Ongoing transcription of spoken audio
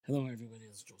Hello, everybody.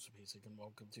 It's Joseph Basic, and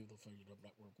welcome to the FiredUp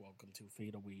Network. Welcome to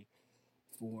Fadeaway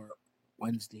for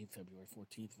Wednesday, February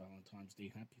 14th, Valentine's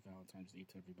Day. Happy Valentine's Day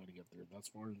to everybody out there. Thus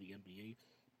far in the NBA,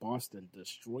 Boston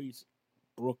destroys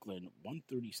Brooklyn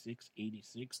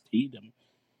 136-86. Tatum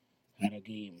had a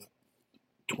game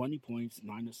 20 points,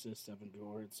 9 assists, 7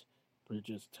 boards.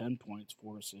 Bridges 10 points,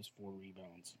 4 assists, 4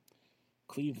 rebounds.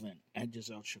 Cleveland edges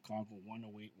out Chicago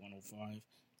 108-105.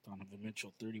 Donovan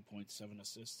Mitchell 30 points, 7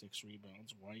 assists, 6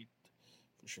 rebounds. White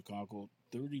for Chicago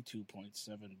 32.7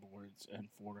 boards and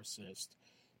 4 assists.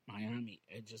 Miami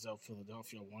edges out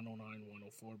Philadelphia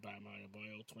 109-104. Bam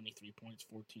Adebayo 23 points,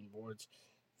 14 boards,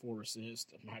 4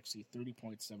 assists. Maxey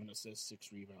 30.7 assists,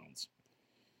 6 rebounds.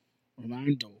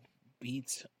 Orlando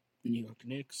beats New York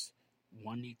Knicks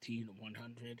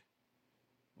 118-100.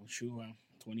 Oshua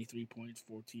 23 points,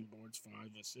 14 boards, 5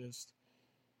 assists.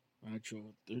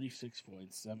 Rancho 36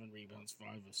 points, 7 rebounds,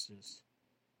 5 assists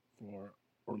for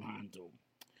Orlando.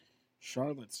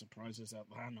 Charlotte surprises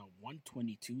Atlanta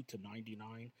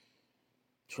 122-99.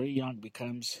 Trae Young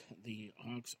becomes the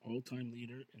Hawks' all-time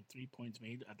leader in 3 points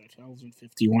made at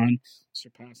 1,051,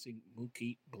 surpassing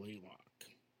Mookie Blaylock.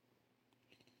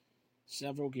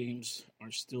 Several games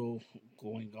are still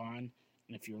going on,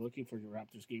 and if you're looking for your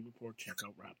Raptors game report, check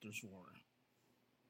out Raptors War.